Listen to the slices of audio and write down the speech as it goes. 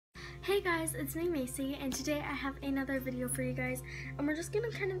Hey guys, it's me Macy, and today I have another video for you guys, and we're just gonna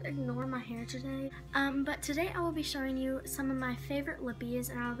kind of ignore my hair today. But today I will be showing you some of my favorite lippies,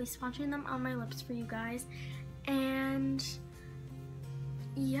 and I'll be swatching them on my lips for you guys. And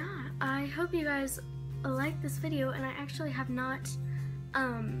yeah, I hope you guys like this video, and I actually have not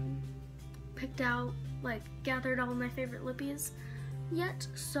picked out, gathered all my favorite lippies yet,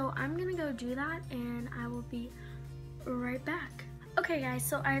 so I'm gonna go do that, and I will be right back. Okay guys,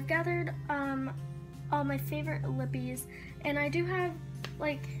 so I've gathered all my favorite lippies, and I do have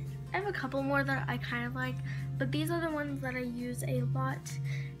I have a couple more that I kind of like, but these are the ones that I use a lot,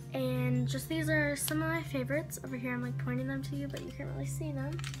 and just these are some of my favorites. Over here I'm pointing them to you, but you can't really see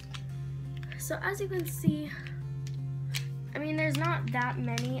them. So as you can see, I mean there's not that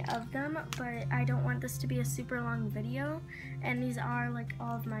many of them, but I don't want this to be a super long video, and these are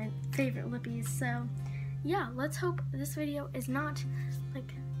all of my favorite lippies, so yeah, let's hope this video is not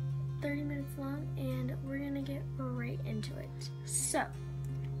 30 minutes long, and we're gonna get right into it. So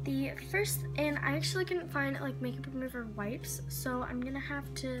the first, and I actually couldn't find makeup remover wipes, so I'm gonna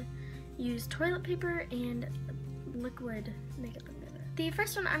have to use toilet paper and liquid makeup remover. The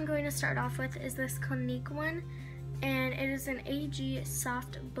first one I'm going to start off with is this Clinique one, and it is an AG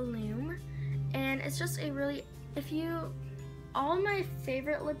Soft Bloom, and it's just a really, all my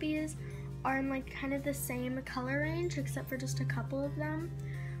favorite lippies are in kind of the same color range, except for just a couple of them.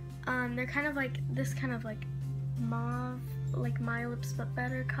 They're kind of this kind of mauve, My Lips But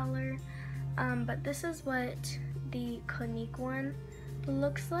Better color. But this is what the Clinique one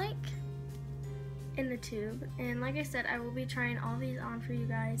looks like in the tube. And like I said, I will be trying all these on for you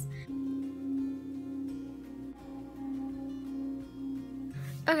guys.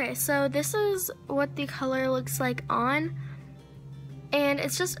 Okay, so this is what the color looks like on. And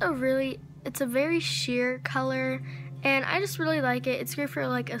it's just it's a very sheer color, and I just really like it. It's great for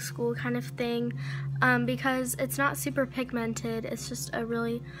a school kind of thing, because it's not super pigmented. It's just a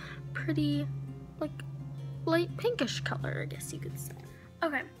really pretty light pinkish color, I guess you could say.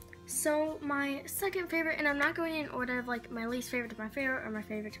 Okay, so my second favorite, and I'm not going in order of my least favorite to my favorite or my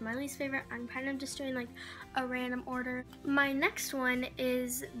favorite to my least favorite. I'm kind of just doing a random order. My next one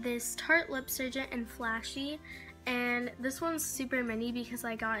is this Tarte Lip Surgeon in Flashy. And this one's super mini because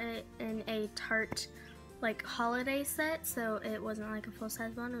I got it in a Tarte holiday set, so it wasn't a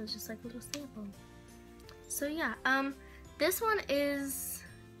full-size one, it was just a little sample. So yeah, this one is,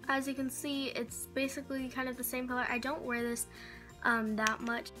 as you can see, it's basically kind of the same color. I don't wear this that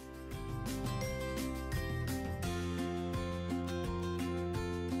much.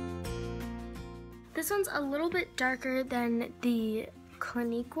 This one's a little bit darker than the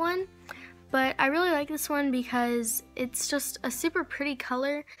Clinique one, but I really like this one because it's just a super pretty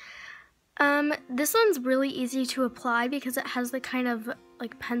color. This one's really easy to apply because it has the kind of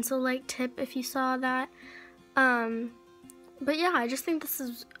pencil-like tip, if you saw that. But yeah, I just think this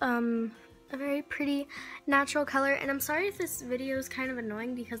is a very pretty natural color, and I'm sorry if this video is kind of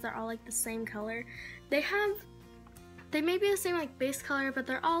annoying because they're all the same color. They may be the same base color, but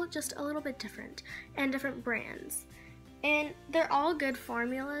they're all just a little bit different, and different brands. And they're all good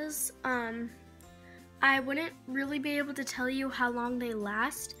formulas. I wouldn't really be able to tell you how long they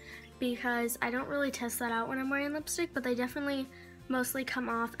last because I don't really test that out when I'm wearing lipstick, but they definitely mostly come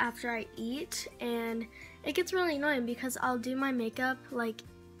off after I eat, and it gets really annoying because I'll do my makeup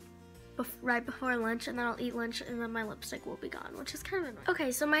right before lunch, and then I'll eat lunch, and then my lipstick will be gone, which is kind of annoying.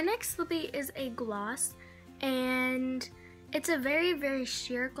 Okay, so my next lippy is a gloss, and it's a very, very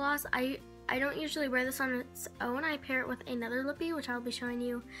sheer gloss. I don't usually wear this on its own. I pair it with another lippy, which I'll be showing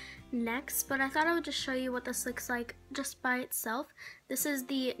you next, but I thought I would just show you what this looks like just by itself. This is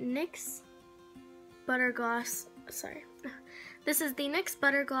the NYX Butter Gloss, This is the NYX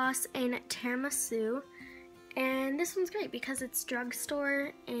Butter Gloss in Tiramisu, and this one's great because it's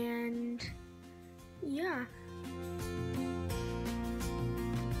drugstore, and yeah.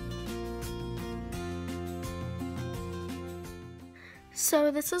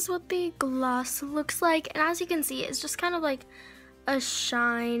 So this is what the gloss looks like, and as you can see, it's just kind of a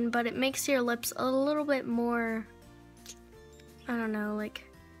shine, but it makes your lips a little bit more, I don't know,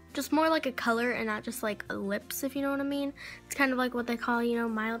 just more like a color and not just lips, if you know what I mean. It's kind of what they call,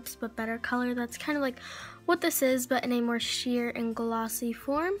 My Lips But Better color. That's kind of what this is, but in a more sheer and glossy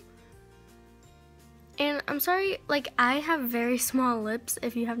form. And I'm sorry, I have very small lips,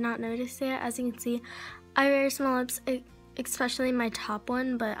 if you have not noticed yet. As you can see, I have very small lips, especially my top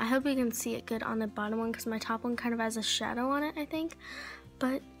one, but I hope you can see it good on the bottom one because my top one kind of has a shadow on it, I think.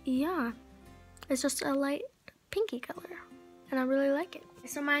 But yeah, it's just a light pinky color, and I really like it.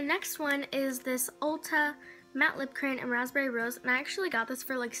 So my next one is this Ulta matte lip crayon in Raspberry Rose, and I actually got this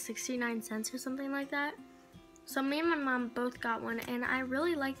for like 69 cents or something like that. So me and my mom both got one, and I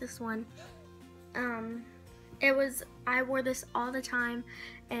really like this one. I wore this all the time,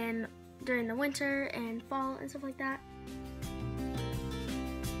 and during the winter and fall and stuff like that.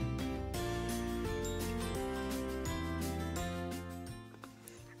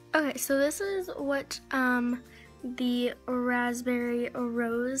 Okay, so this is what the Raspberry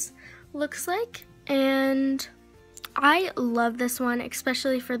Rose looks like, and I love this one,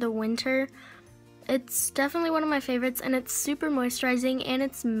 especially for the winter. It's definitely one of my favorites, and it's super moisturizing, and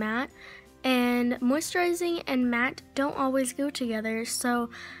it's matte, and moisturizing and matte don't always go together,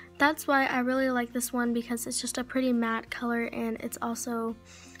 so that's why I really like this one, because it's just a pretty matte color and it's also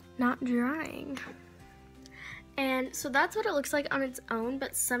not drying. And so that's what it looks like on its own,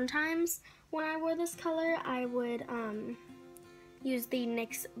 but sometimes when I wear this color, I would use the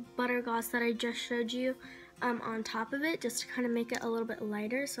NYX Butter Gloss that I just showed you on top of it, just to kind of make it a little bit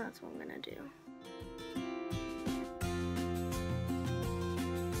lighter, so that's what I'm gonna do.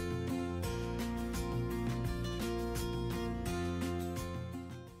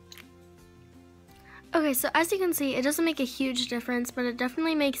 Okay, so as you can see, it doesn't make a huge difference, but it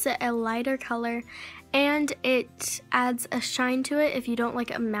definitely makes it a lighter color, and it adds a shine to it if you don't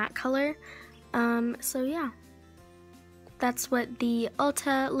like a matte color. So yeah, that's what the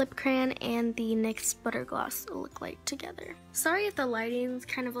Ulta Lip Crayon and the NYX Butter Gloss look like together. Sorry if the lighting's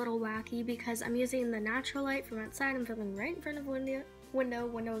kind of a little wacky, because I'm using the natural light from outside. I'm filming right in front of the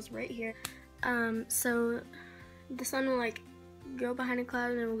window's right here. So the sun will like go behind a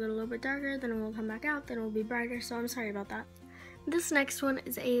cloud, and it will get a little bit darker, then it will come back out, then it will be brighter, so I'm sorry about that. This next one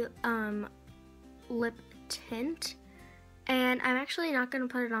is a lip tint, and I'm actually not going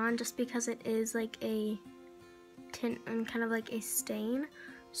to put it on just because it is like a tint and kind of like a stain,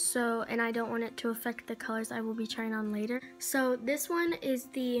 so, and I don't want it to affect the colors I will be trying on later. So this one is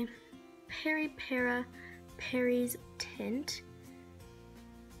the Peri Para Perry's tint,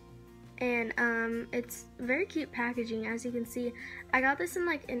 and it's very cute packaging. As you can see, I got this in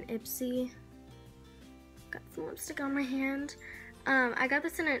like an Ipsy. Got some lipstick on my hand. I got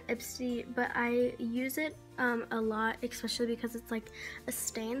this in an Ipsy, but I use it a lot, especially because it's like a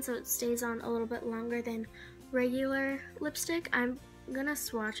stain, so it stays on a little bit longer than regular lipstick. I'm gonna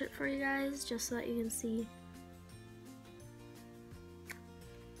swatch it for you guys just so that you can see.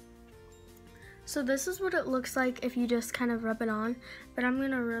 So this is what it looks like if you just kind of rub it on, but I'm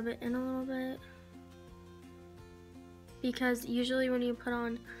gonna rub it in a little bit, because usually when you put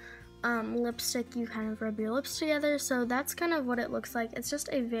on lipstick, you kind of rub your lips together. So that's kind of what it looks like. It's just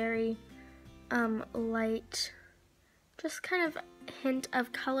a very light, just kind of hint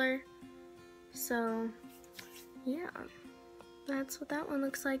of color. So yeah, that's what that one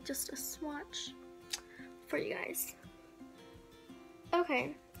looks like, just a swatch for you guys.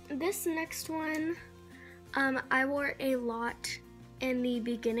 Okay, this next one I wore a lot in the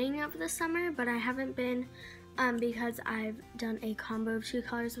beginning of the summer, but I haven't been because I've done a combo of 2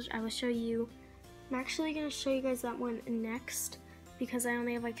 colors, which I will show you. I'm actually going to show you guys that one next, because I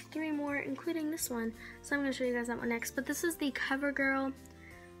only have like 3 more, including this one, so I'm going to show you guys that one next. But this is the CoverGirl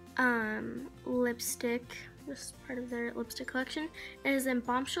lipstick. This is part of their lipstick collection. It is in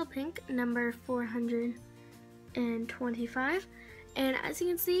Bombshell Pink, number 425, and as you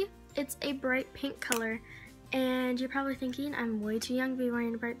can see, it's a bright pink color. And you're probably thinking, I'm way too young to be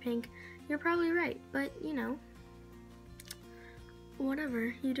wearing a bright pink. You're probably right, but you know,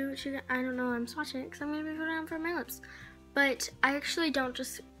 whatever, you do what you do. I don't know, I'm swatching it because I'm going to be putting it on for my lips. But I actually don't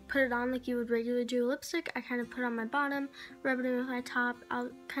just put it on like you would regularly do a lipstick. I kind of put it on my bottom, rub it in with my top.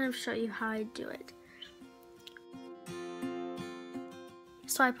 I'll kind of show you how I do it.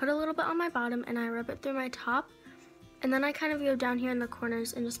 So I put a little bit on my bottom and I rub it through my top. And then I kind of go down here in the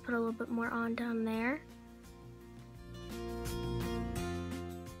corners and just put a little bit more on down there.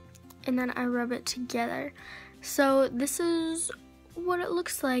 And then I rub it together. So this is what it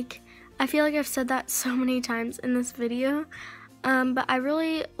looks like. I feel like I've said that so many times in this video, but I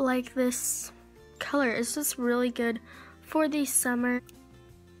really like this color. It's just really good for the summer,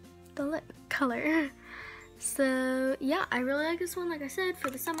 the lip color. So yeah, I really like this one. Like I said, for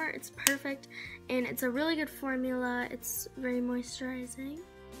the summer, it's perfect, and it's a really good formula. It's very moisturizing.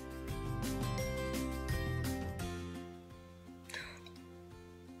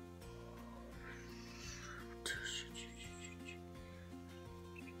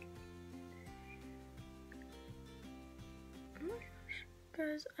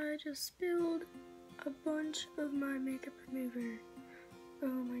 Guys, I just spilled a bunch of my makeup remover. Oh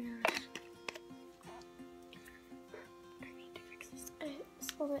my gosh. I need to fix this. I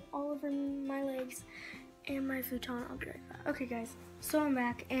spilled it all over my legs, and my futon. I'll be right back. Okay guys, so I'm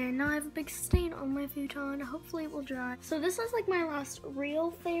back and now I have a big stain on my futon. Hopefully it will dry. So this is like my last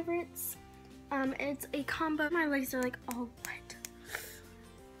real favorites. It's a combo. My legs are like all wet.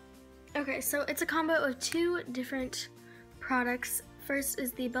 Okay, so it's a combo of 2 different products. First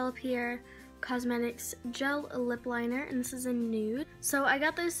is the Bella Pierre Cosmetics Gel Lip Liner, and this is a nude. So I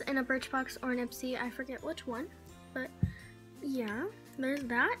got this in a Birchbox or an Ipsy, I forget which one, but yeah, there's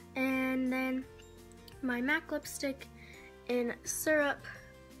that. And then my MAC lipstick in Syrup,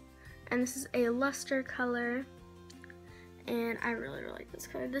 and this is a luster color, and I really like this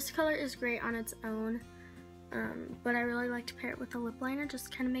color. This color is great on its own, but I really like to pair it with a lip liner,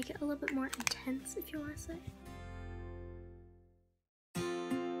 just kind of make it a little bit more intense, if you want to say.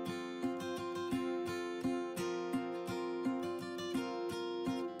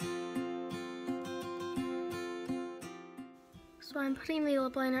 So I'm putting the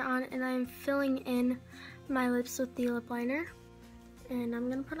lip liner on and I'm filling in my lips with the lip liner. And I'm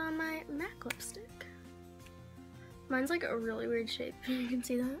gonna put on my MAC lipstick. Mine's like a really weird shape, you can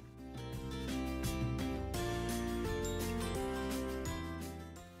see that.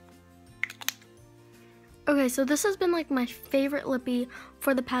 Okay, so this has been like my favorite lippy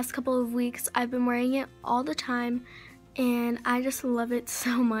for the past couple of weeks. I've been wearing it all the time and I just love it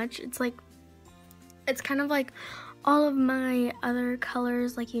so much. It's like, it's kind of like all of my other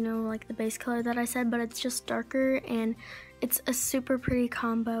colors, like, you know, like the base color that I said, but it's just darker and it's a super pretty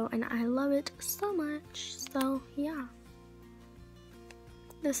combo and I love it so much. So yeah,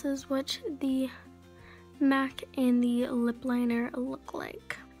 this is what the MAC and the lip liner look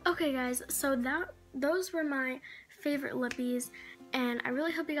like. Okay guys, so those were my favorite lippies and I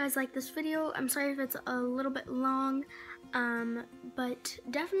really hope you guys like this video. I'm sorry if it's a little bit long, but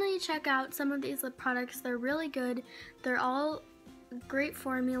definitely check out some of these lip products. They're really good. They're all great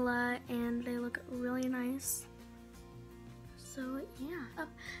formula and they look really nice. So yeah,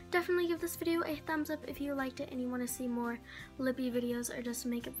 definitely give this video a thumbs up if you liked it and you want to see more lippy videos or just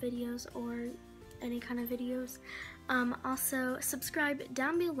makeup videos or any kind of videos. Also subscribe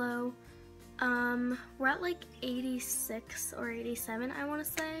down below. We're at like 86 or 87, I want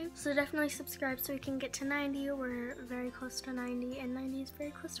to say. So definitely subscribe so we can get to 90. We're very close to 90 and 90 is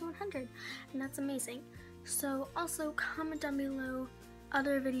very close to 100 and that's amazing. So also comment down below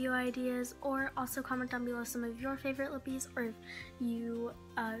other video ideas or also comment down below some of your favorite lippies or if you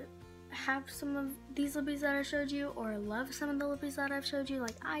have some of these lippies that I showed you or love some of the lippies that I've showed you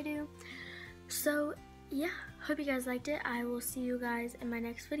like I do. So yeah, hope you guys liked it. I will see you guys in my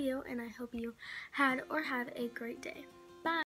next video and I hope you had or have a great day.